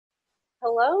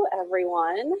Hello,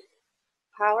 everyone.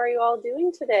 How are you all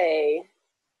doing today?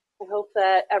 I hope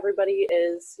that everybody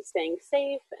is staying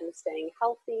safe and staying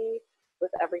healthy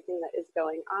with everything that is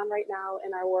going on right now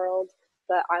in our world.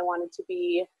 But I wanted to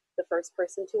be the first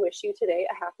person to wish you today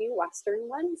a happy Western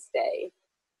Wednesday.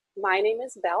 My name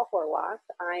is Val Horwath.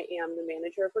 I am the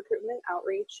Manager of Recruitment and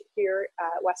Outreach here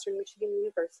at Western Michigan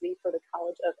University for the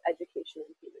College of Education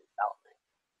and Human Development.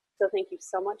 So thank you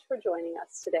so much for joining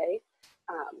us today.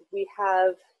 We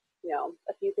have,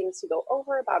 a few things to go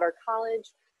over about our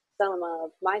college, some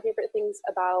of my favorite things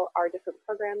about our different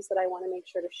programs that I want to make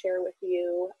sure to share with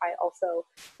you. I also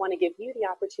want to give you the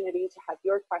opportunity to have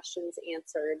your questions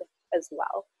answered as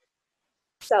well.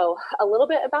 So a little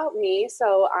bit about me.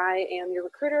 So I am your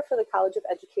recruiter for the College of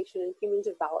Education and Human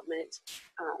Development.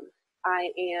 I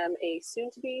am a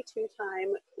soon-to-be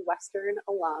two-time Western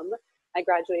alum. I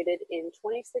graduated in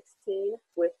 2016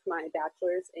 with my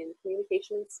bachelor's in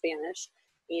communication and Spanish,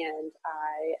 and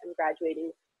I am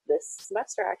graduating this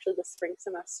semester, actually the spring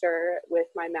semester, with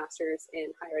my master's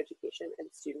in higher education and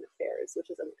student affairs,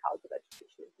 which is in the College of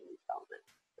Education and Human Development.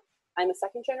 I'm a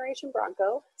second generation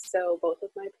Bronco, so both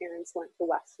of my parents went to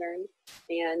Western,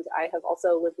 and I have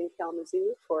also lived in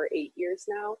Kalamazoo for 8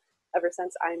 years now, ever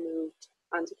since I moved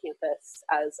onto campus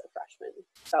as a freshman.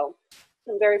 So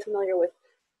I'm very familiar with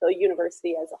the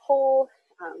university as a whole,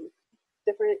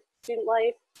 different student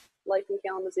life in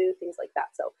Kalamazoo, things like that.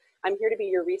 So I'm here to be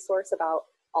your resource about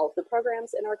all of the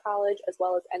programs in our college, as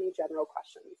well as any general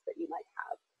questions that you might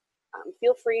have.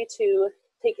 Feel free to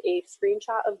take a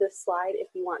screenshot of this slide if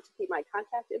you want to keep my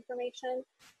contact information.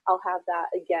 I'll have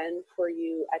that again for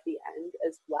you at the end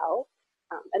as well.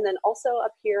 And then also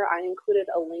up here, I included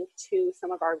a link to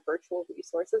some of our virtual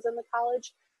resources in the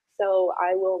college. So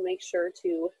I will make sure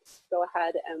to go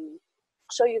ahead and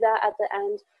show you that at the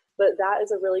end. But that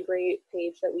is a really great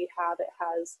page that we have. It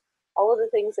has all of the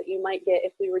things that you might get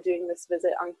if we were doing this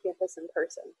visit on campus in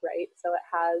person, right? So it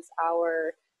has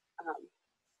our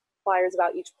flyers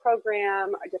about each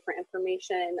program, our different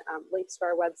information, links to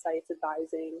our websites,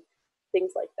 advising,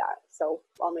 things like that. So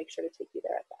I'll make sure to take you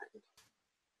there at the end.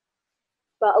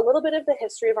 But a little bit of the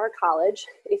history of our college.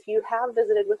 If you have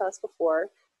visited with us before,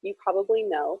 you probably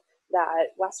know that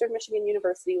Western Michigan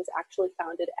University was actually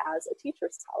founded as a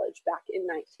teacher's college back in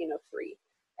 1903.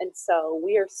 And so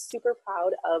we are super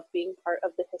proud of being part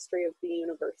of the history of the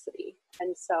university.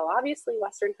 And so obviously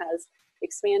Western has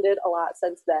expanded a lot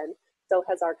since then, so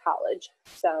has our college.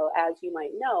 So as you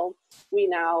might know, we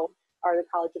now are the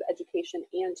College of Education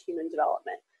and Human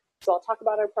Development. So I'll talk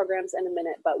about our programs in a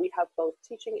minute, but we have both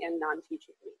teaching and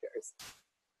non-teaching majors.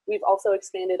 We've also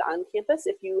expanded on campus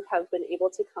if you have been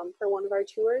able to come for one of our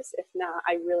tours. If not,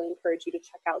 I really encourage you to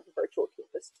check out the virtual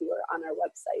campus tour on our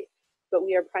website. But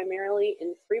we are primarily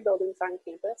in 3 buildings on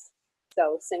campus.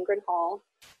 So Sangren Hall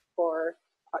for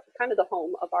kind of the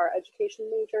home of our education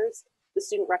majors, the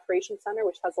Student Recreation Center,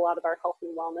 which has a lot of our health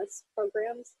and wellness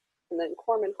programs, and then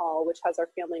Corman Hall, which has our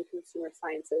family and consumer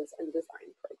sciences and design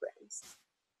programs.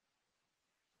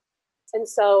 And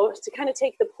so to kind of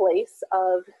take the place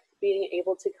of being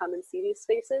able to come and see these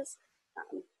spaces,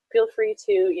 feel free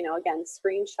to, again,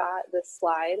 screenshot this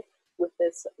slide with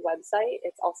this website.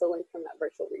 It's also linked from that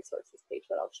virtual resources page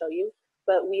that I'll show you.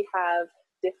 But we have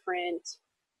different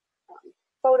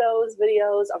photos,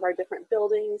 videos of our different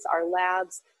buildings, our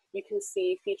labs. You can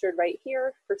see featured right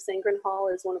here for Sangren Hall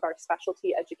is one of our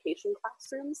specialty education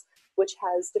classrooms, which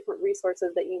has different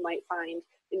resources that you might find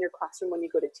in your classroom when you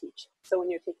go to teach. So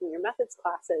when you're taking your methods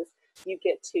classes, you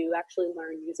get to actually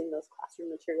learn using those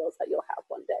classroom materials that you'll have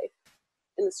one day.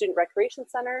 In the Student Recreation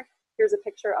Center, here's a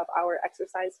picture of our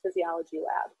exercise physiology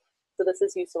lab. So this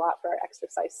is used a lot for our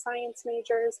exercise science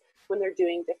majors when they're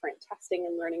doing different testing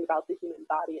and learning about the human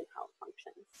body and how it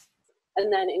functions.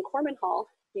 And then in Corman Hall,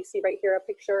 you see right here a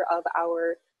picture of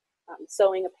our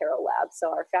sewing apparel lab.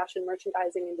 So our fashion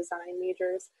merchandising and design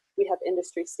majors, we have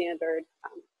industry standard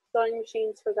sewing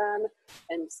machines for them.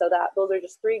 And so those are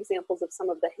just 3 examples of some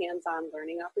of the hands-on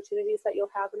learning opportunities that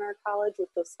you'll have in our college with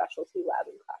those specialty lab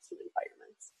and classroom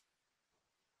environments.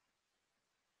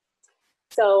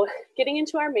 So getting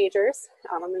into our majors,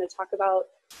 I'm going to talk about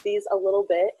these a little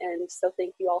bit. And so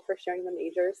thank you all for sharing the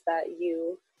majors that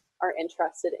you are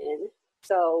interested in.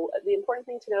 So the important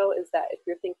thing to know is that if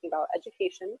you're thinking about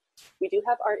education, we do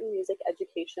have art and music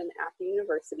education at the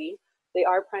university. They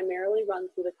are primarily run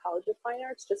through the College of Fine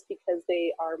Arts just because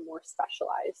they are more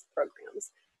specialized programs,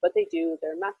 but they do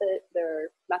their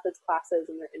methods classes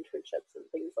and their internships and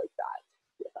things like that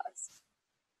with us.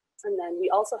 And then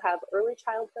we also have early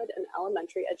childhood and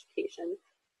elementary education.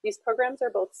 These programs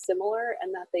are both similar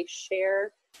in that they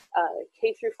share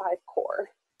K through 5 core.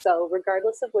 So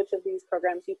regardless of which of these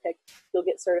programs you pick, you'll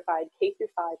get certified K through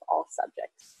 5 all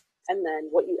subjects. And then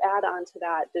what you add on to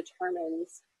that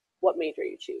determines what major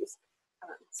you choose.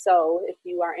 So if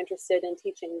you are interested in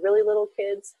teaching really little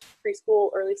kids, preschool,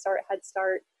 early start, head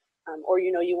start, or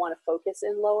you want to focus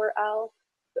in lower L,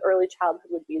 the early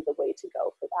childhood would be the way to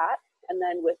go for that. And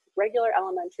then with regular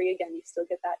elementary, again, you still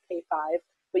get that K-5,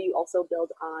 but you also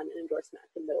build on an endorsement at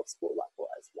the middle school level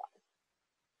as well.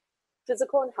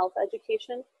 Physical and health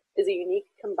education is a unique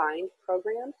combined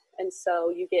program, and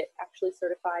so you get actually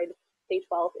certified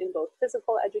K-12 in both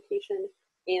physical education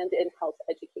and in health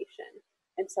education.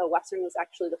 And so Western was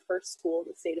actually the first school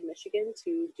in the state of Michigan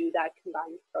to do that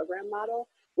combined program model,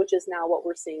 which is now what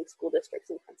we're seeing school districts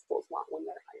and principals want when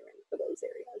they're hiring for those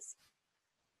areas.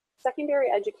 Secondary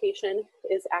education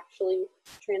is actually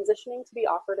transitioning to be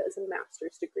offered as a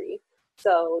master's degree.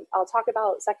 So I'll talk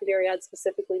about secondary ed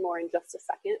specifically more in just a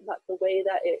second, but the way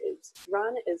that it is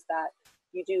run is that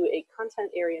you do a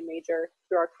content area major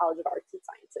through our College of Arts and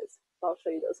Sciences. I'll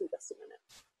show you those in just a minute.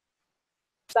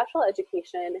 Special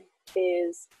education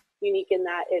is unique in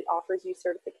that it offers you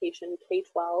certification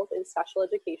K-12 in special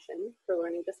education for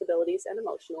learning disabilities and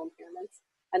emotional impairments.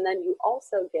 And then you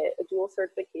also get a dual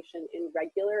certification in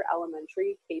regular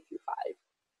elementary K through 5.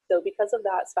 So because of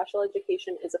that, special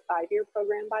education is a 5-year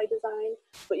program by design,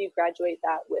 but you graduate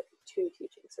that with 2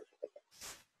 teaching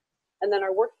certificates. And then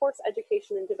our workforce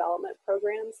education and development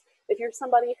programs, if you're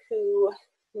somebody who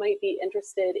might be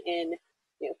interested in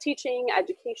teaching,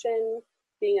 education,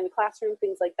 being in a classroom,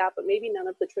 things like that, but maybe none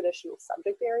of the traditional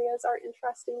subject areas are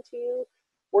interesting to you,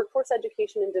 workforce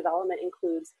education and development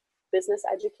includes business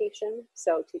education,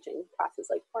 so teaching classes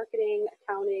like marketing,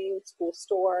 accounting, school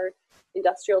store,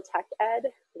 industrial tech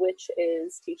ed, which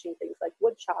is teaching things like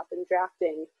wood shop and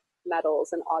drafting,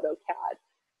 metals and AutoCAD,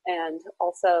 and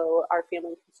also our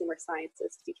family and consumer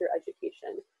sciences teacher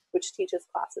education, which teaches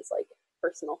classes like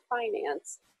personal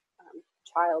finance,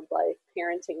 child life,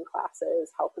 parenting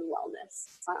classes, health and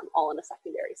wellness, all in a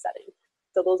secondary setting.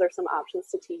 So those are some options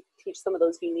to teach some of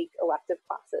those unique elective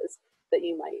classes that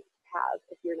you might have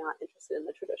if you're not interested in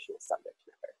the traditional subject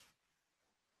matter.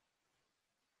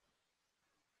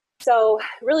 So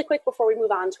really quick before we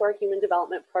move on to our human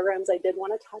development programs, I did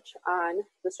want to touch on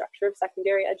the structure of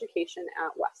secondary education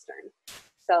at Western.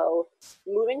 So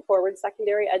moving forward,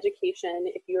 secondary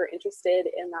education, if you're interested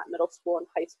in that middle school and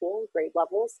high school grade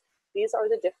levels, these are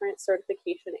the different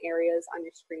certification areas on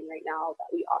your screen right now that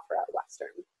we offer at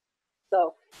Western.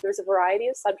 So there's a variety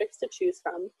of subjects to choose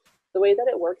from. The way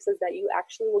that it works is that you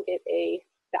actually will get a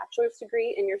bachelor's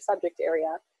degree in your subject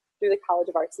area through the College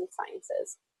of Arts and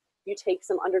Sciences. You take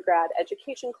some undergrad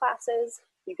education classes,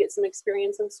 you get some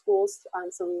experience in schools on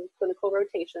some clinical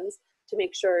rotations to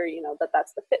make sure that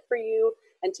that's the fit for you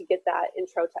and to get that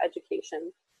intro to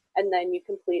education. And then you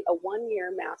complete a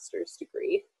 1-year master's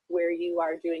degree where you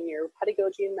are doing your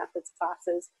pedagogy and methods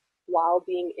classes while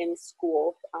being in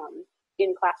school,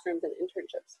 in classrooms and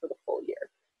internships for the full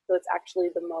year. So it's actually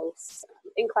the most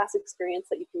in-class experience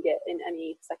that you can get in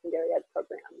any secondary ed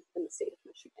program in the state of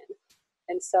Michigan.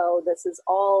 And so this is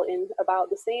all in about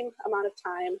the same amount of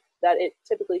time that it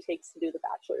typically takes to do the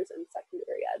bachelor's in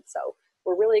secondary ed. So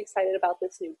we're really excited about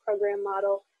this new program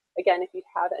model. Again, if you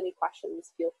have any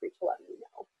questions, feel free to let me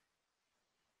know.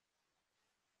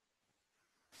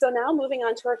 So now moving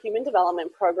on to our human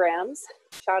development programs.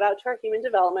 Shout out to our human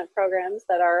development programs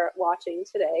that are watching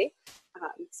today.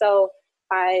 So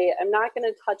I am not going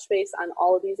to touch base on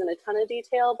all of these in a ton of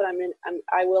detail, but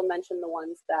I will mention the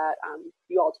ones that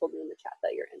you all told me in the chat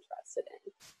that you're interested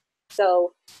in.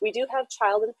 So we do have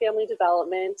child and family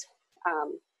development,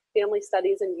 family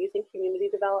studies and youth and community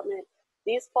development.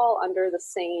 These fall under the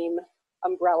same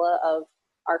umbrella of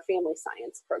our family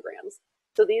science programs.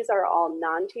 So these are all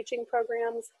non-teaching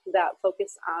programs that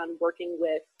focus on working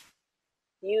with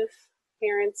youth,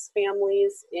 parents,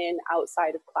 families in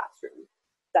outside of classroom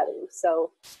settings.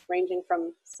 So ranging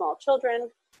from small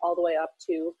children all the way up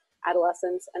to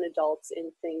adolescents and adults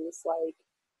in things like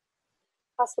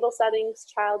hospital settings,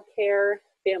 childcare,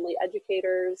 family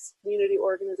educators, community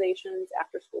organizations,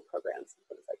 after-school programs, and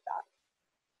things like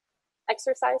that.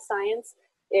 Exercise science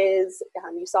is,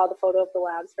 you saw the photo of the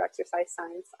labs for exercise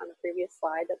science on the previous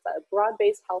slide. That's a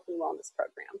broad-based health and wellness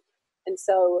program. And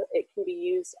so it can be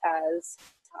used as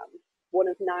one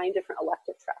of 9 different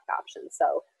elective track options.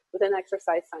 So within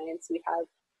exercise science, we have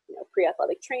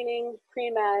pre-athletic training,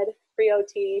 pre-med,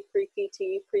 pre-OT,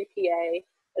 pre-PT, pre-PA,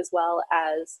 as well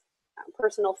as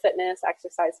personal fitness,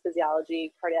 exercise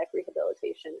physiology, cardiac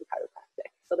rehabilitation, and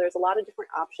chiropractic. So there's a lot of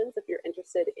different options if you're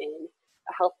interested in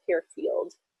a healthcare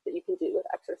field that you can do with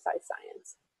exercise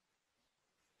science.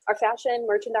 Our fashion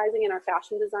merchandising and our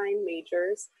fashion design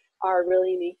majors are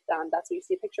really unique. That's what you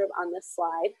see a picture of on this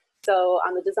slide. So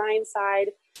on the design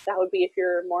side, that would be if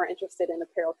you're more interested in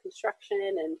apparel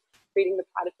construction and creating the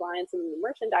product lines, and the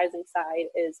merchandising side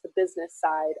is the business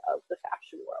side of the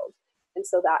fashion world. And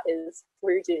so that is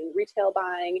where you're doing retail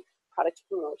buying, product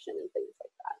promotion, and things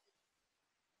like that.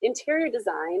 Interior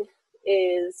design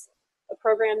is a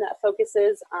program that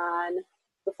focuses on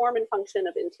the form and function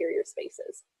of interior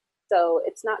spaces. So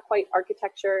it's not quite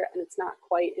architecture and it's not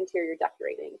quite interior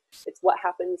decorating. It's what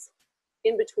happens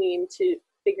in between to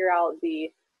figure out the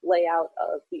layout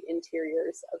of the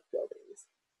interiors of buildings.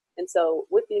 And so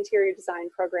with the interior design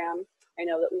program, I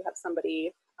know that we have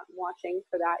somebody watching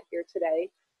for that here today.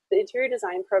 The interior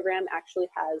design program actually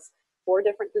has 4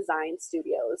 different design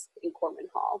studios in Corman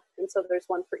Hall. And so there's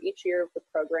one for each year of the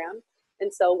program.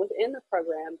 And so within the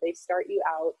program, they start you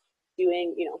out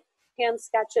doing, hand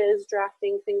sketches,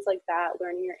 drafting, things like that,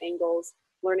 learning your angles,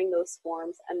 learning those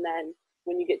forms. And then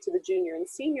when you get to the junior and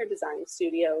senior design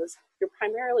studios, you're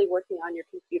primarily working on your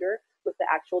computer with the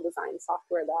actual design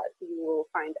software that you will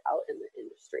find out in the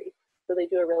industry. So they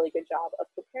do a really good job of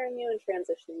preparing you and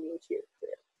transitioning you into your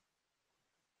career.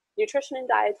 Nutrition and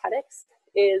dietetics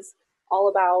is all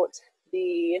about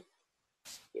the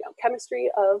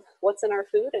chemistry of what's in our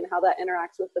food and how that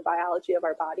interacts with the biology of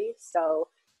our body. So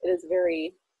it is a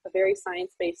very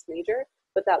science-based major,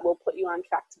 but that will put you on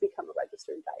track to become a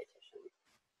registered dietitian.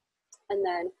 And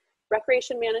then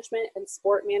recreation management and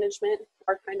sport management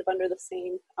are kind of under the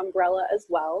same umbrella as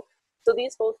well. So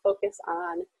these both focus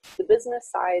on the business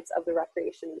sides of the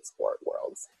recreation and sport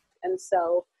worlds. And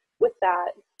so with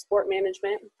that, sport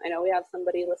management, I know we have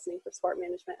somebody listening for sport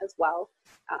management as well.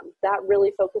 That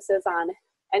really focuses on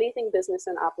anything business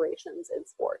and operations in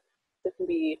sport. It can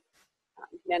be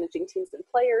managing teams and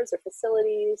players or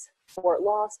facilities, sport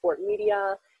law, sport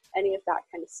media, any of that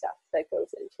kind of stuff that goes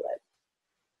into it.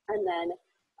 And then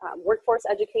workforce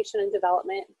education and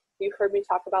development, you heard me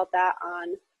talk about that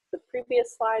on the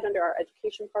previous slide under our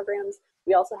education programs.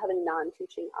 We also have a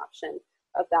non-teaching option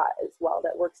of that as well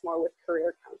that works more with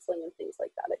career counseling and things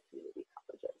like that at community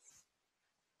colleges.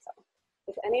 So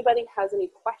if anybody has any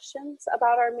questions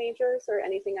about our majors or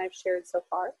anything I've shared so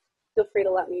far, feel free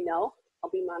to let me know. I'll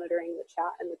be monitoring the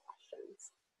chat and the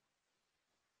questions.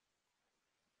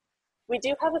 We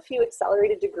do have a few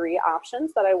accelerated degree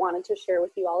options that I wanted to share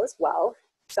with you all as well.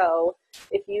 So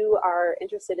if you are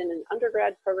interested in an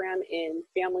undergrad program in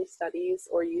family studies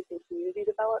or youth and community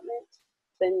development,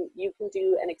 then you can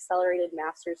do an accelerated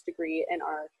master's degree in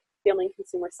our family and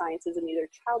consumer sciences in either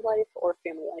child life or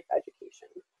family life education.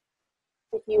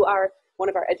 If you are one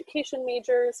of our education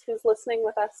majors who's listening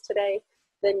with us today,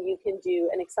 then you can do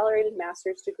an accelerated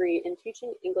master's degree in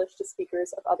teaching English to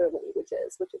speakers of other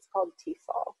languages, which is called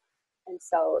TEFL. And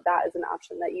so that is an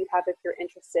option that you have if you're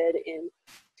interested in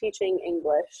teaching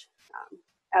English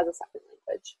as a second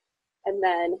language. And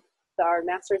then our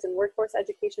master's in workforce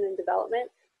education and development,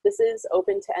 this is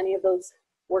open to any of those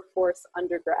workforce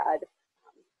undergrad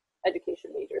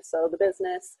education majors. So the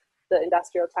business, the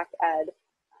industrial tech ed,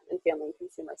 and family and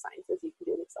consumer sciences, you can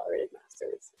do an accelerated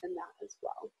master's in that as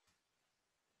well.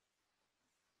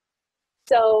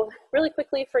 So really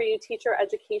quickly for you teacher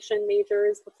education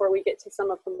majors, before we get to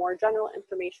some of the more general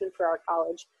information for our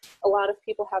college, a lot of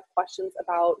people have questions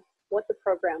about what the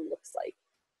program looks like.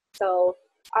 So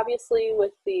obviously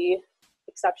with the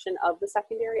exception of the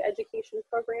secondary education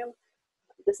program,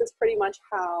 this is pretty much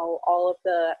how all of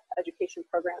the education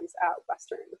programs at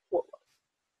Western will work.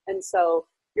 And so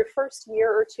your first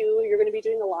year or two, you're going to be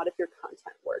doing a lot of your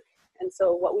content work. And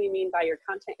so what we mean by your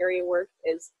content area work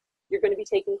is you're going to be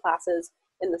taking classes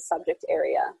in the subject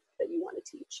area that you want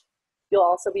to teach. You'll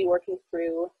also be working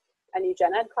through any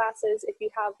gen ed classes if you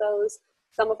have those.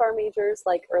 Some of our majors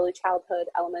like early childhood,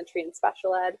 elementary, and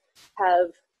special ed have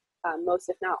most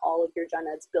if not all of your gen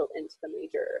eds built into the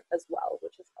major as well,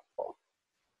 which is helpful.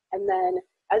 And then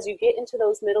as you get into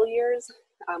those middle years,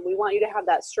 we want you to have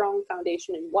that strong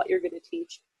foundation in what you're going to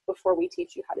teach before we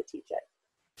teach you how to teach it.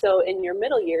 So in your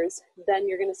middle years, then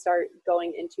you're going to start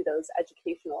going into those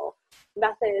educational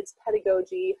methods,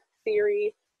 pedagogy,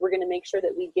 theory. We're going to make sure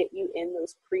that we get you in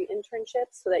those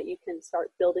pre-internships so that you can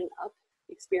start building up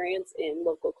experience in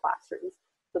local classrooms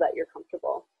so that you're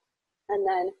comfortable. And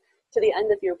then to the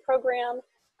end of your program,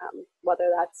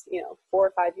 whether that's 4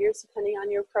 or 5 years depending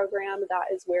on your program, that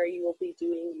is where you will be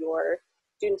doing your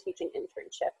student teaching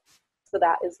internship. So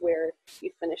that is where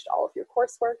you finished all of your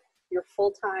coursework. You're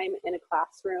full-time in a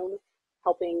classroom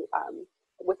helping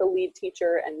with a lead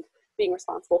teacher and being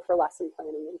responsible for lesson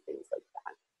planning and things like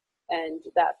that. And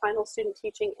that final student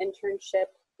teaching internship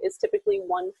is typically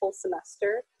 1 full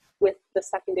semester with the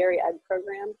secondary ed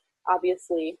program,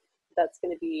 obviously that's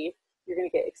going to be, you're going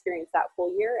to get experience that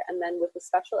full year. And then with the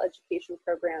special education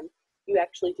program, you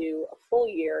actually do a full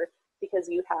year because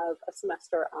you have a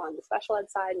semester on the special ed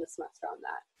side and a semester on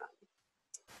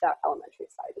that elementary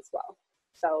side as well.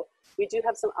 So we do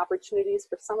have some opportunities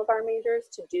for some of our majors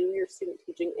to do your student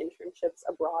teaching internships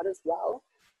abroad as well.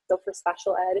 So for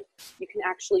special ed, you can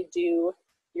actually do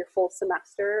your full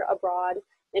semester abroad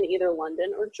in either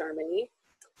London or Germany.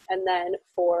 And then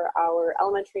for our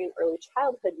elementary and early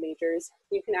childhood majors,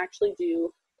 you can actually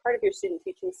do part of your student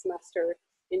teaching semester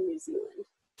in New Zealand.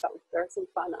 So there are some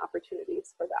fun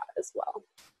opportunities for that as well.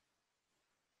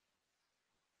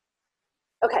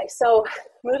 Okay, so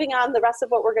moving on, the rest of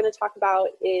what we're going to talk about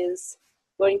is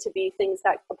going to be things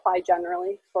that apply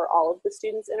generally for all of the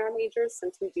students in our majors,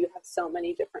 since we do have so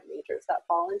many different majors that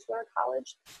fall into our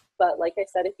college. But like I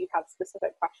said, if you have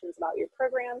specific questions about your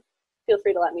program, feel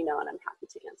free to let me know and I'm happy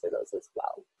to answer those as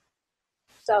well.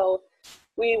 So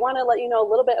we want to let you know a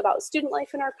little bit about student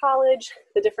life in our college,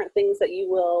 the different things that you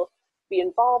will be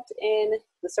involved in,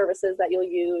 the services that you'll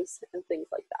use, and things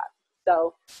like that.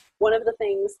 So one of the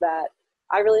things that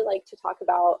I really like to talk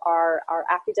about are our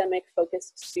academic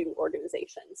focused student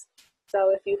organizations.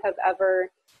 So if you have ever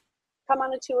come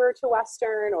on a tour to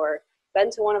Western or been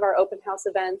to one of our open house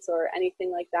events or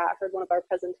anything like that, heard one of our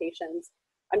presentations,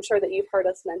 I'm sure that you've heard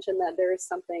us mention that there is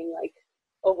something like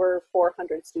over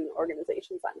 400 student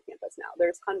organizations on campus now.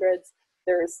 There's hundreds,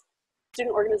 there's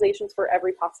student organizations for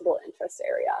every possible interest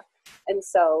area. And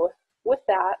so with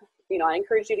that, you know, I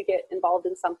encourage you to get involved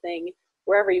in something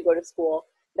wherever you go to school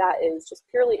that is just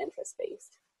purely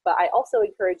interest-based. But I also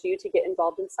encourage you to get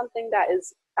involved in something that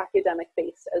is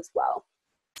academic-based as well.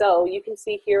 So you can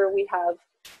see here we have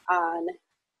on,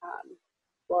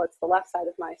 well, it's the left side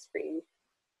of my screen.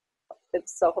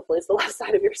 So hopefully it's the left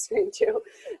side of your screen too,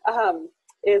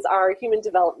 is our human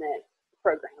development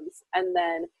programs. And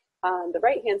then on the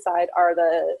right-hand side are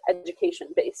the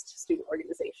education-based student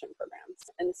organization programs.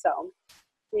 And so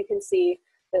you can see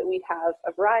that we have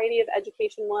a variety of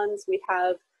education ones. We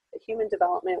have a human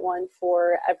development one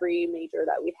for every major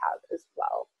that we have as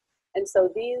well. And so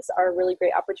these are really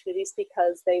great opportunities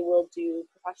because they will do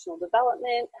professional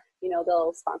development. You know,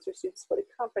 they'll sponsor students to go to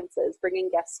conferences, bring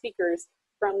in guest speakers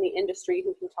from the industry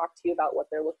who can talk to you about what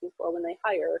they're looking for when they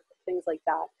hire, things like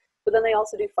that. But then they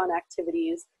also do fun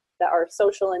activities that are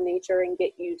social in nature and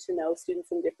get you to know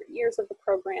students in different years of the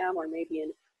program, or maybe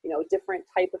in, you know, different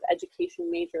type of education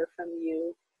major from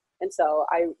you. And so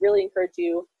I really encourage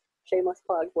you, shameless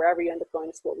plug, wherever you end up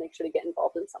going to school, make sure to get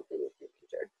involved in something with your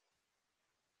major.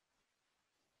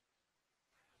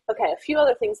 Okay, a few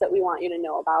other things that we want you to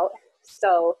know about.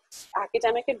 So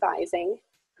academic advising,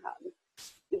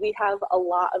 we have a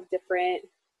lot of different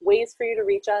ways for you to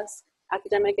reach us.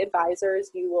 Academic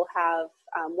advisors, you will have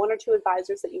one or two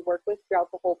advisors that you work with throughout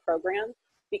the whole program.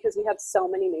 Because we have so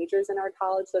many majors in our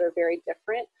college that are very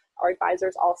different, our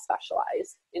advisors all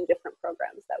specialize in different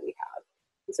programs that we have.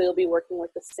 And so you'll be working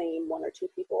with the same one or two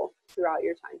people throughout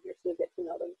your time here, so you'll get to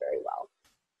know them very well.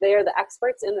 They are the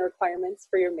experts in the requirements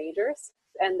for your majors,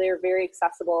 and they're very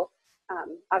accessible.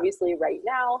 Obviously right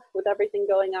now, with everything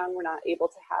going on, we're not able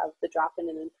to have the drop-in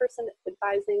and in-person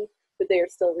advising, but they are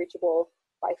still reachable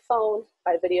by phone,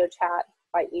 by video chat,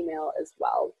 by email as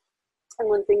well. And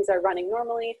when things are running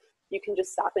normally, you can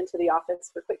just stop into the office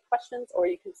for quick questions, or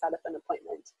you can set up an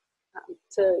appointment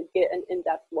to get an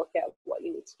in-depth look at what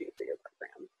you need to do for your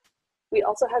program. We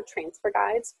also have transfer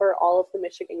guides for all of the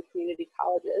Michigan community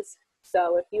colleges.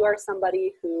 So if you are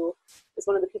somebody who is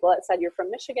one of the people that said you're from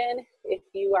Michigan, if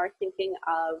you are thinking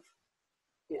of,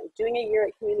 you know, doing a year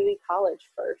at community college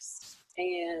first,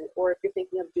 or if you're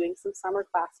thinking of doing some summer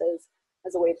classes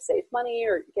as a way to save money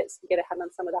or get ahead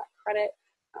on some of that credit,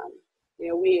 you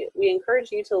know, we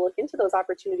encourage you to look into those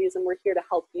opportunities, and we're here to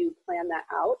help you plan that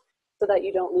out so that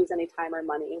you don't lose any time or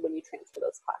money when you transfer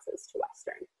those classes to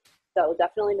Western. So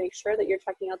definitely make sure that you're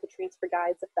checking out the transfer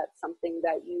guides if that's something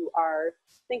that you are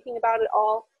thinking about at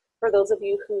all. For those of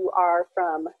you who are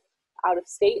from out of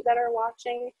state that are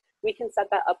watching, we can set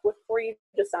that up for you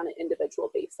just on an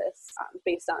individual basis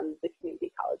based on the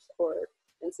community college or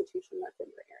institution that's in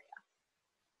your area.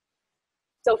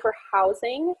 So for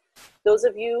housing, those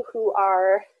of you who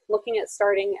are looking at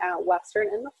starting at Western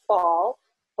in the fall,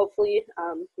 hopefully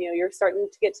you know, you're starting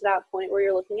to get to that point where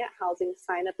you're looking at housing.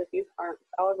 Sign up if you aren't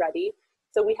already.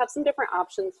 So we have some different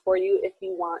options for you if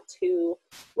you want to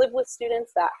live with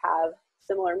students that have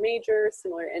similar majors,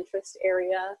 similar interest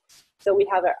area. So we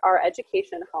have our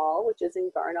education hall, which is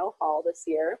in Garno Hall this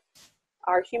year,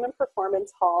 our human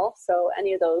performance hall, so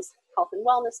any of those health and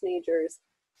wellness majors,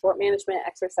 sport management,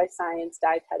 exercise science,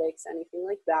 dietetics, anything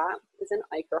like that is in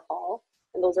Iker Hall,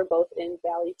 and those are both in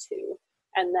Valley 2.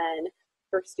 And then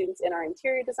for students in our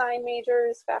interior design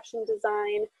majors, fashion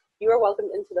design, you are welcomed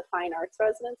into the Fine Arts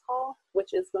Residence Hall,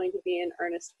 which is going to be in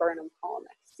Ernest Burnham Hall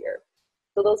next year.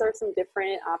 So those are some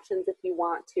different options if you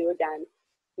want to, again,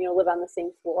 live on the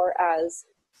same floor as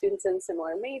students in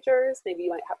similar majors. Maybe you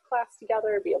might have class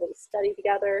together, be able to study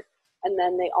together. And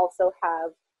then they also have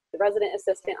the resident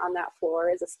assistant on that floor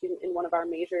is a student in one of our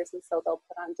majors, and so they'll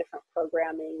put on different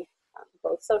programming,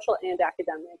 both social and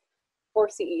academic, for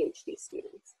CEHD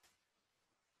students.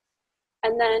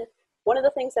 And then one of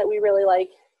the things that we really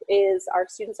like is our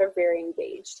students are very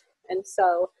engaged. And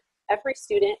so every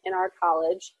student in our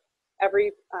college,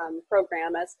 every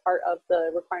program as part of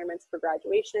the requirements for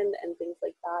graduation and things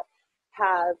like that,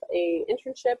 have a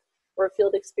internship or a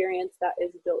field experience that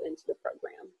is built into the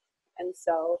program. And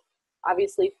so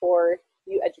obviously for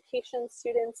you education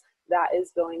students, that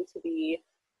is going to be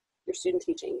your student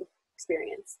teaching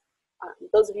experience.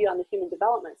 Those of you on the human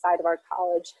development side of our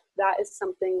college, that is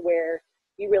something where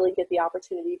you really get the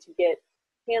opportunity to get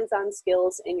hands-on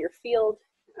skills in your field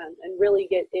and really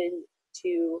get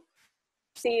into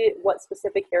see what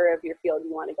specific area of your field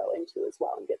you want to go into as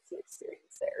well and get some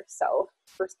experience there. So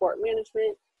for sport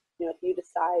management, if you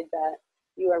decide that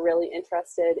you are really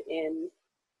interested in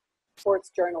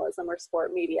sports journalism or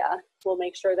sport media, we'll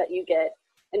make sure that you get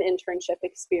an internship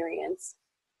experience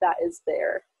that is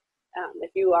there.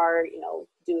 If you are,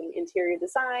 doing interior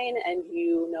design and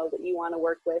you know that you want to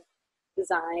work with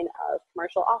design of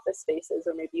commercial office spaces,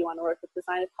 or maybe you want to work with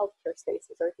design of healthcare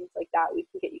spaces or things like that, we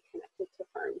can get you connected to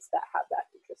firms that have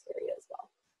that interest area as well.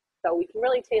 So we can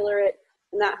really tailor it,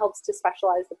 and that helps to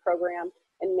specialize the program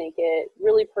and make it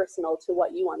really personal to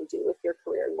what you want to do with your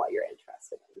career and what you're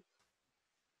interested in.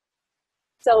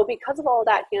 So because of all of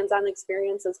that hands-on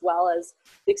experience, as well as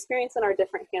the experience in our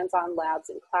different hands-on labs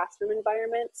and classroom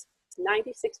environments,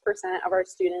 96% of our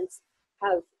students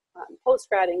have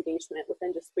post-grad engagement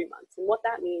within just 3 months. And what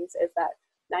that means is that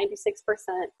 96%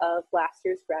 of last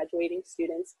year's graduating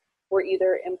students were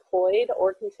either employed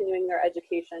or continuing their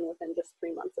education within just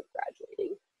 3 months of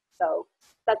graduating. So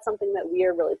that's something that we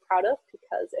are really proud of,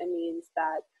 because it means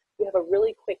that we have a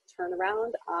really quick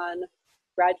turnaround on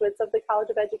graduates of the College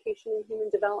of Education and Human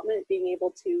Development being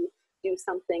able to do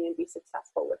something and be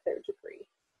successful with their degree.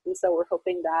 And so we're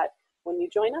hoping that when you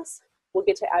join us, we'll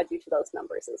get to add you to those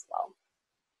numbers as well.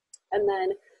 And then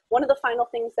one of the final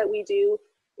things that we do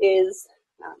is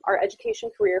our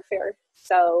education career fair.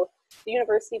 So the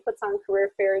university puts on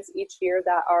career fairs each year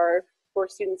that are for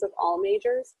students of all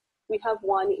majors. We have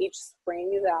one each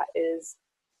spring that is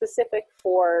specific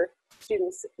for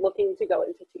students looking to go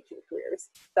into teaching careers.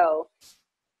 So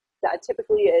that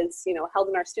typically is, held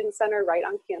in our student center right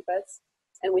on campus.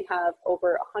 And we have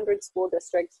over 100 school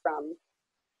districts from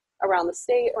around the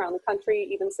state, around the country,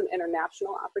 even some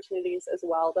international opportunities as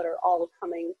well that are all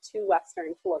coming to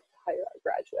Western to look to hire our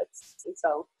graduates. And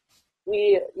so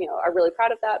we, are really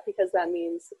proud of that, because that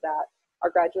means that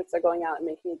our graduates are going out and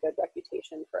making a good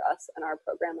reputation for us and our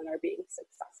program and are being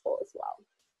successful as well.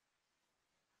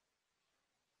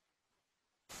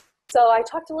 So I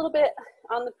talked a little bit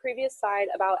on the previous slide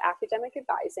about academic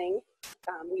advising.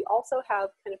 We also have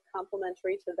kind of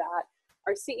complementary to that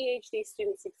our CEHD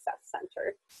Student Success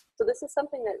Center. So this is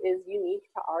something that is unique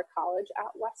to our college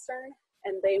at Western,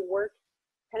 and they work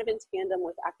kind of in tandem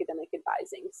with academic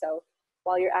advising. So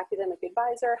while your academic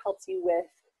advisor helps you with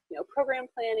program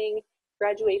planning,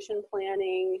 graduation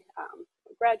planning,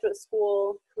 graduate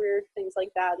school, career, things like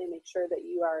that, they make sure that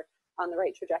you are on the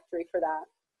right trajectory for that.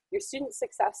 Your student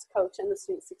success coach in the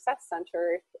Student Success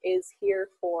Center is here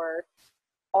for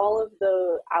all of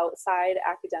the outside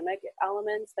academic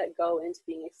elements that go into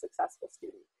being a successful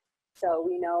student. So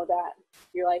we know that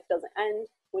your life doesn't end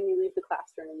when you leave the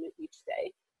classroom each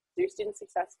day. Your student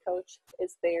success coach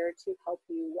is there to help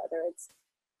you, whether it's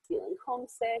feeling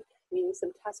homesick, needing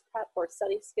some test prep or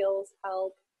study skills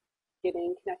help,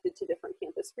 getting connected to different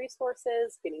campus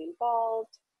resources, getting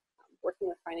involved, working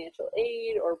with financial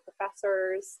aid or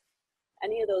professors,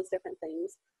 any of those different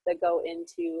things that go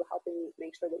into helping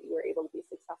make sure that you are able to be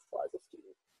successful as a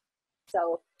student.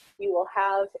 So you will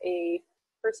have a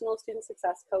personal student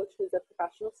success coach who's a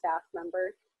professional staff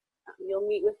member. You'll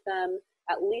meet with them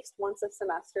at least once a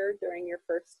semester during your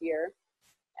first year.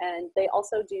 And they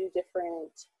also do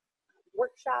different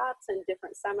workshops and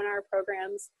different seminar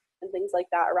programs and things like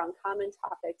that around common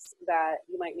topics that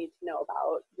you might need to know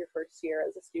about your first year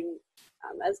as a student,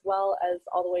 as well as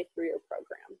all the way through your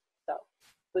program. So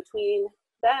between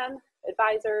them,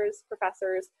 advisors,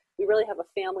 professors, we really have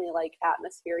a family-like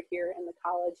atmosphere here in the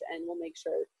college, and we'll make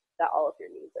sure that all of your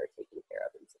needs are taken care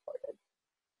of and supported.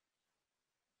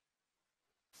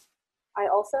 I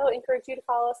also encourage you to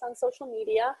follow us on social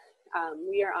media.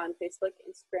 We are on Facebook,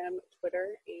 Instagram,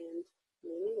 Twitter, and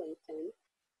mainly LinkedIn.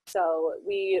 So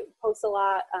we post a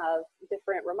lot of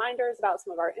different reminders about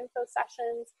some of our info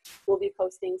sessions. We'll be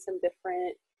posting some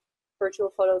different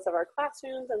virtual photos of our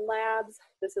classrooms and labs.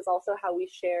 This is also how we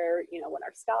share, when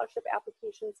our scholarship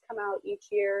applications come out each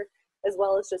year, as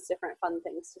well as just different fun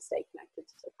things to stay connected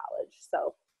to the college.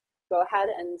 So go ahead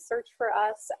and search for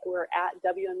us. We're at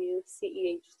WMU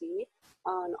CEHD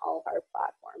on all of our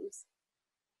platforms.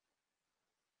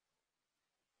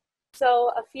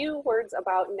 So a few words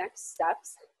about next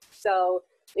steps. So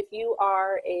if you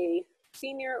are a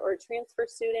senior or a transfer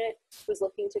student who's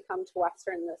looking to come to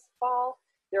Western this fall,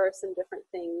 there are some different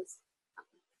things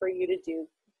for you to do,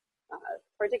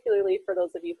 particularly for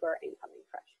those of you who are incoming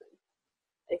freshmen.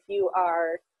 If you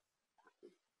are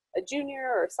a junior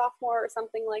or a sophomore or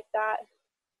something like that,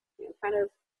 kind of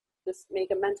just make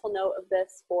a mental note of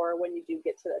this for when you do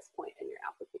get to this point in your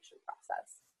application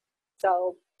process.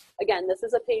 So again, this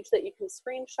is a page that you can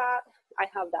screenshot. I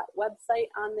have that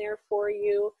website on there for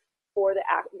you for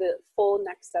the full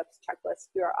next steps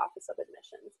checklist through our Office of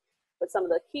Admissions. But some of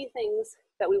the key things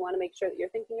that we want to make sure that you're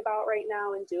thinking about right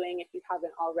now and doing, if you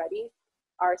haven't already,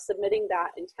 are submitting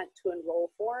that intent to enroll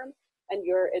form and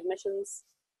your admissions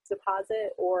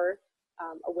deposit or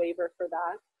a waiver for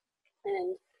that.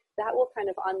 And that will kind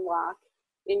of unlock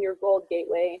in your Gold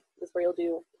Gateway, is where you'll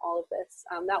do all of this.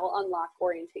 That will unlock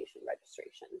orientation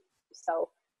registration. So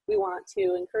we want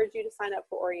to encourage you to sign up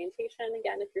for orientation.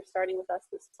 Again, if you're starting with us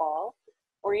this fall,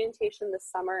 orientation this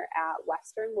summer at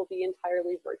Western will be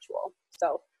entirely virtual.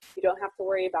 So you don't have to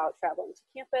worry about traveling to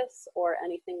campus or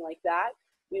anything like that.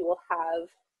 We will have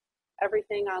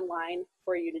everything online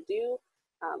for you to do.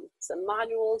 Some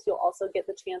modules, you'll also get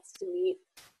the chance to meet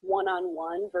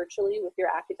one-on-one virtually with your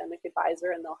academic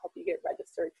advisor, and they'll help you get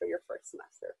registered for your first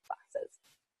semester of classes.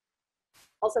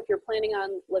 Also, if you're planning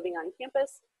on living on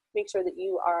campus, make sure that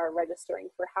you are registering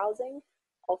for housing.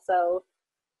 Also,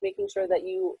 making sure that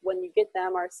you, when you get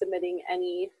them, are submitting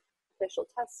any official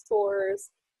test scores,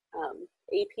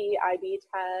 AP, IB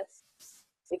tests.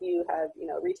 If you have,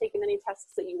 retaken any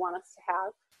tests that you want us to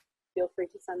have, feel free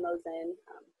to send those in.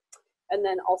 And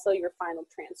then also your final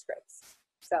transcripts.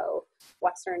 So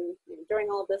Western, during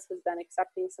all of this, has been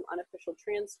accepting some unofficial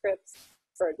transcripts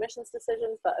for admissions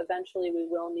decisions, but eventually we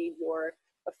will need your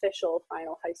official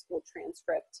final high school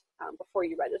transcript before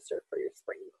you register for your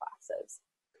spring classes.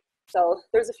 So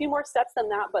there's a few more steps than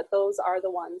that, but those are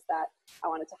the ones that I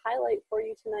wanted to highlight for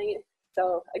you tonight.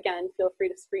 So again, feel free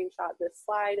to screenshot this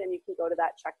slide and you can go to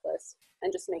that checklist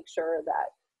and just make sure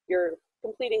that you're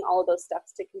completing all of those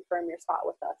steps to confirm your spot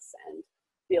with us and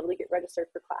be able to get registered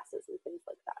for classes and things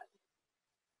like that.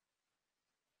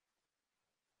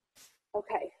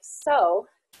 Okay, so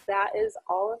that is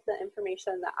all of the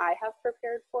information that I have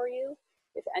prepared for you.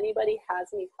 If anybody has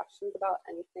any questions about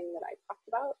anything that I talked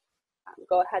about,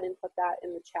 go ahead and put that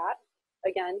in the chat.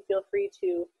 Again, feel free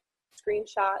to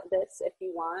screenshot this if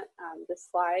you want, this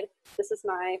slide. This is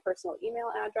my personal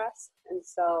email address, and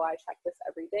so I check this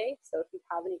every day. So if you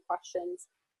have any questions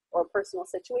or personal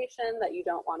situation that you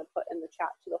don't want to put in the chat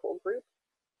to the whole group,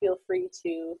 feel free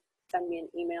to send me an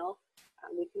email.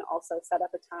 We can also set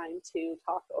up a time to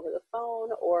talk over the phone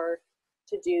or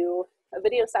to do a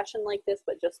video session like this,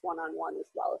 but just one-on-one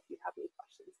as well if you have any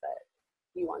questions that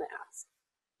you want to ask.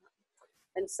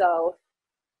 And so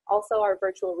also our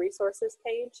virtual resources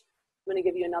page, I'm going to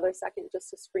give you another second just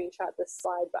to screenshot this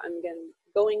slide, but I'm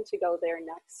going to go there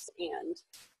next and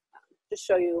just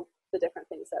show you the different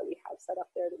things that we have set up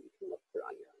there that you can look through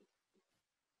on your own.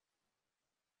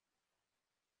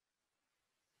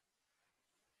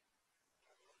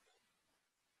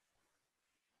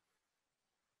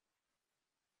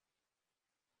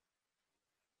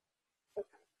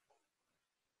 Okay.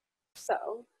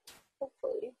 So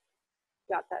hopefully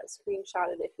you got that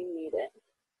screenshotted if you need it.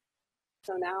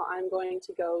 So now I'm going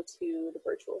to go to the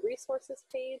virtual resources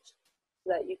page so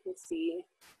that you can see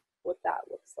what that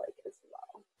looks like as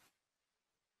well.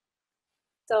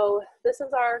 So this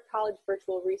is our college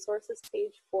virtual resources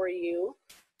page for you.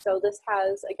 So this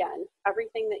has, again,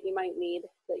 everything that you might need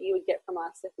that you would get from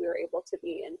us if we were able to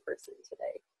be in person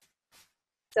today.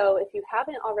 So if you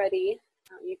haven't already,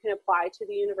 you can apply to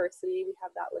the university. We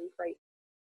have that link right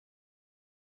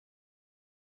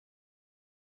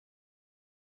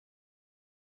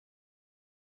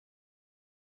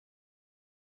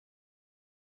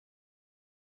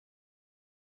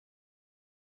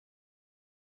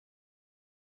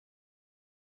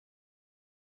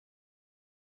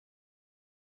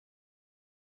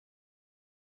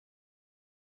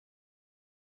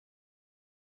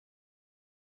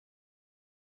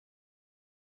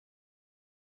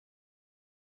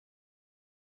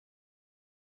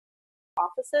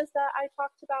offices that I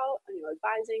talked about,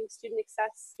 advising, student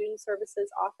access, student services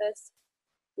office.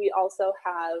 We also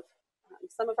have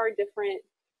some of our different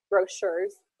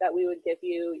brochures that we would give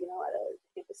you, at a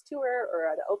campus tour or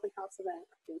at an open house event,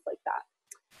 or things like that.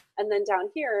 And then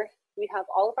down here, we have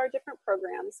all of our different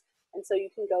programs. And so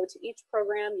you can go to each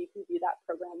program, you can view that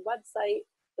program website,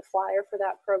 the flyer for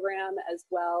that program, as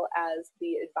well as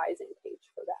the advising page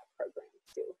for that program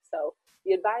too. So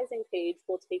the advising page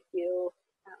will take you,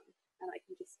 and I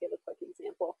can just give a quick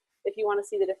example, if you want to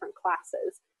see the different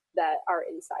classes that are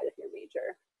inside of your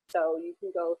major. So you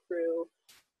can go through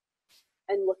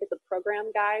and look at the program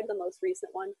guide, the most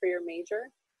recent one for your major.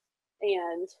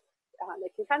 And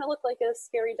it can kind of look like a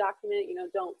scary document,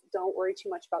 don't worry too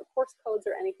much about course codes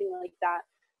or anything like that,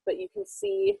 but you can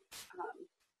see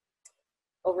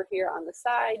over here on the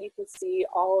side, you can see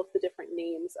all of the different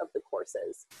names of the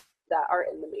courses that are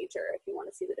in the major if you want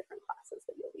to see the different classes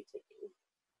that you'll be taking.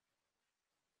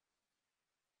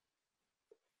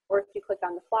 Or if you click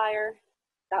on the flyer,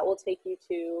 that will take you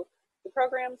to the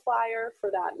program flyer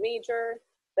for that major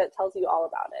that tells you all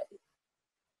about it.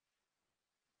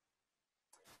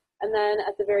 And then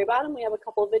at the very bottom, we have a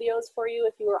couple of videos for you.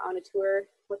 If you were on a tour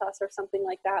with us or something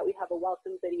like that, we have a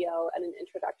welcome video and an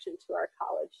introduction to our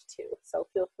college too. So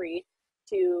feel free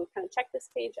to kind of check this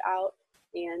page out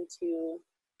and to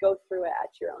go through it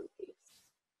at your own pace.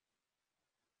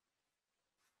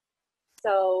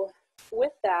 So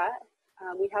with that,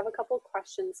 we have a couple of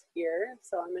questions here.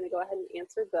 So I'm going to go ahead and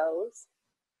answer those.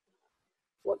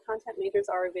 What content majors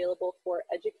are available for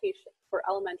education, for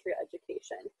elementary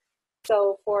education?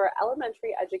 So for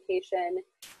elementary education,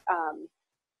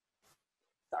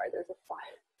 sorry, there's a fly.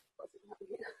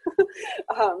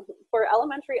 For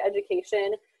elementary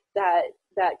education, that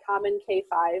common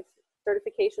K-5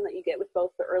 certification that you get with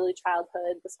both the early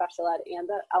childhood, the special ed, and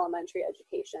the elementary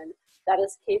education, that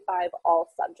is K-5 all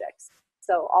subjects.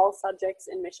 So all subjects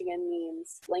in Michigan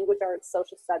means language arts,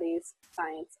 social studies,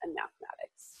 science, and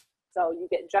mathematics. So you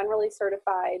get generally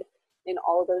certified in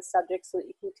all of those subjects so that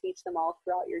you can teach them all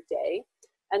throughout your day.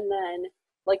 And then,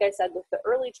 like I said, with the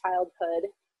early childhood,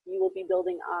 you will be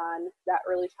building on that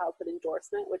early childhood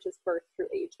endorsement, which is birth through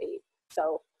age 8.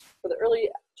 So for the early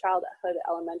childhood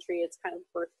elementary, it's kind of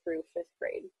birth through 5th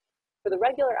grade. For the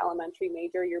regular elementary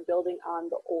major, you're building on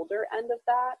the older end of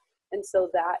that. And so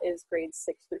that is grades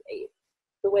 6 through 8.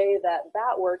 The way that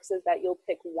that works is that you'll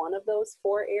pick one of those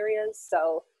 4 areas.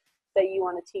 So say you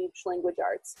want to teach language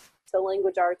arts. So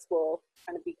language arts will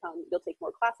kind of become, you'll take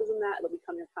more classes in that, it'll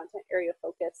become your content area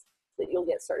focus that you'll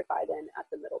get certified in at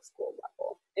the middle school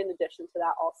level. In addition to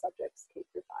that, all subjects K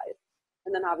through 5.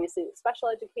 And then obviously with special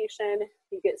education,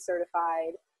 you get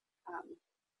certified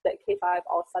that K-5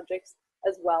 all subjects,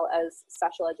 as well as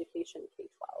special education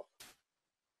K-12.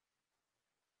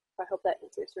 I hope that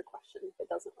answers your question. If it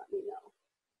doesn't, let me know.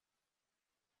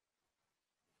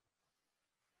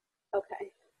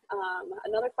 Okay.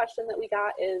 Another question that we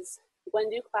got is, when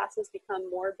do classes become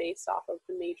more based off of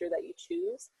the major that you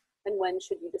choose, and when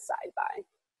should you decide by?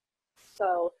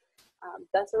 So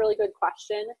that's a really good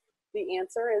question. The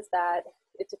answer is that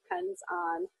it depends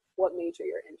on what major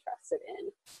you're interested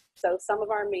in. So some of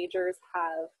our majors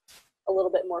have a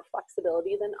little bit more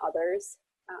flexibility than others.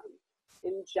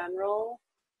 In general,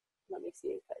 let me see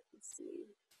if I can see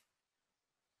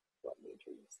what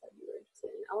major you said you were interested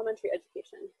in. Elementary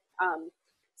education.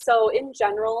 So in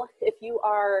general, if you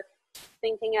are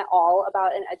thinking at all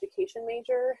about an education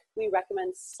major, we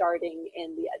recommend starting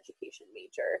in the education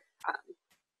major.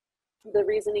 The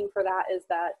reasoning for that is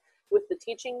that with the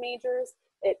teaching majors,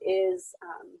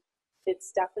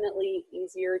 it's definitely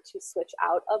easier to switch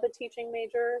out of a teaching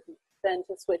major than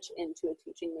to switch into a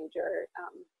teaching major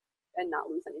and not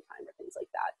lose any time or things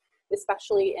like that,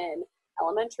 especially in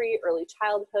elementary, early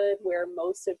childhood, where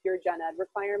most of your gen ed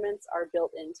requirements are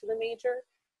built into the major.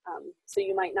 So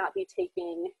you might not be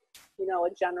taking,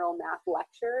 a general math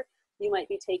lecture. You might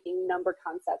be taking number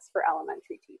concepts for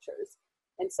elementary teachers.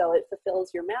 And so it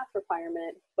fulfills your math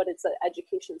requirement, but it's an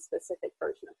education-specific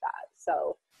version of that.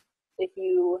 So if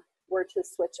you were to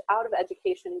switch out of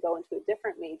education and go into a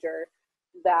different major,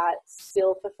 that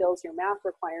still fulfills your math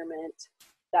requirement,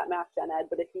 that math gen ed,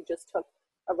 but if you just took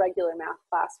a regular math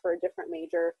class for a different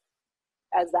major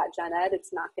as that gen ed,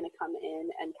 it's not going to come in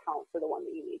and count for the one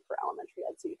that you need for elementary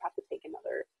ed, so you have to take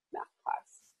another math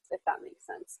class, if that makes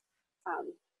sense.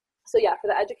 So yeah, for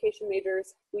the education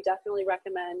majors, we definitely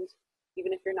recommend,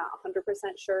 even if you're not 100%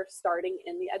 sure, starting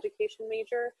in the education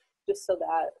major, just so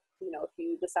that, if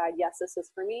you decide, yes, this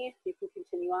is for me, you can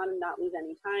continue on and not lose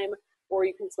any time, or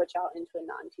you can switch out into a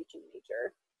non-teaching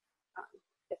major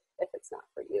if it's not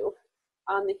for you.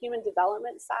 On the human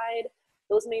development side,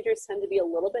 those majors tend to be a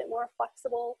little bit more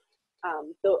flexible.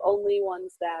 The only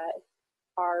ones that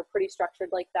are pretty structured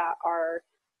like that are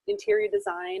interior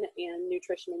design and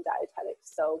nutrition and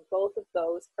dietetics. So both of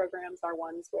those programs are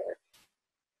ones where,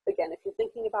 again, if you're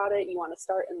thinking about it, you want to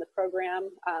start in the program.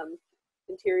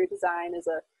 Interior design is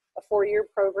a 4-year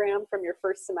program from your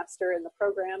first semester in the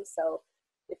program. So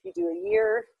if you do a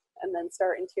year and then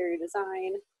start interior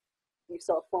design, you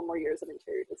still have 4 more years of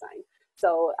interior design.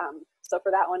 So, so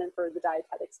for that one and for the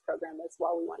dietetics program as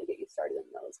well, we want to get you started in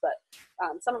those. But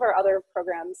some of our other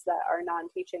programs that are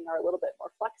non-teaching are a little bit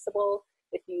more flexible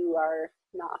if you are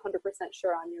not 100%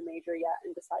 sure on your major yet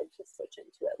and decide to switch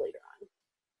into it later on.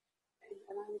 Okay,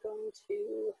 and I'm going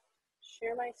to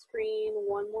share my screen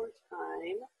one more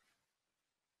time,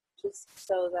 just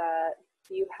so that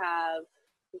you have,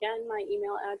 again, my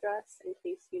email address in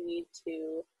case you need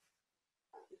to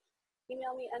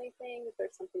email me anything. If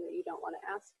there's something that you don't want to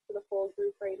ask for the whole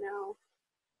group right now,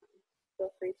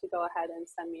 feel free to go ahead and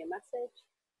send me a message.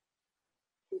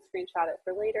 You can screenshot it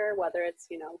for later, whether it's,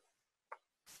 you know,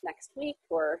 next week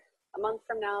or a month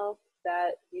from now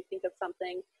that you think of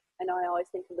something. I know I always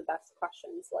think of the best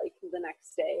questions like the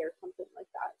next day or something like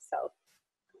that. So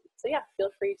yeah, feel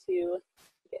free to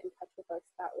get in touch with us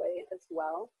that way as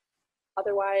well.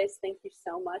 Otherwise, thank you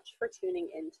so much for tuning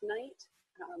in tonight.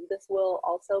 This will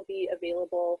also be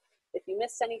available if you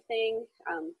missed anything.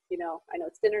 You know, I know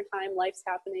it's dinner time, life's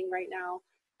happening right now,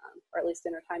 or at least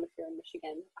dinner time if you're in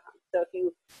Michigan. So if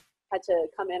you had to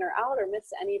come in or out or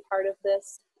miss any part of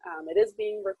this, it is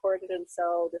being recorded, and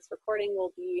so this recording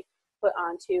will be put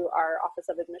onto our Office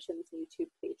of Admissions YouTube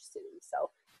page soon. So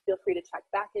feel free to check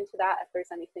back into that if there's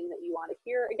anything that you want to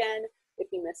hear again. If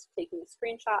you missed taking a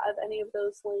screenshot of any of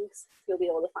those links, you'll be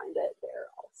able to find it there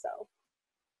also.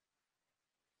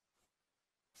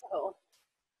 So,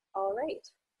 all right.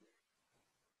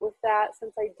 With that,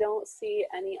 since I don't see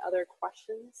any other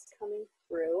questions coming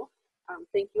through,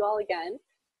 thank you all again.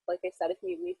 Like I said, if you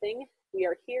need anything, we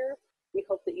are here. We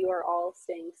hope that you are all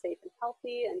staying safe and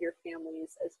healthy, and your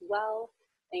families as well.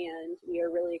 And we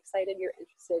are really excited you're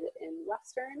interested in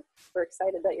Western. We're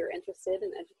excited that you're interested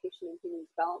in education and human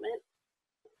development.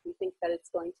 We think that it's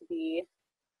going to be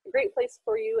a great place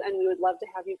for you, and we would love to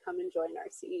have you come and join our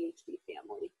CEHD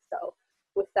family. So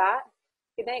with that,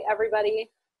 good night, everybody.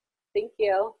 Thank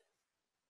you.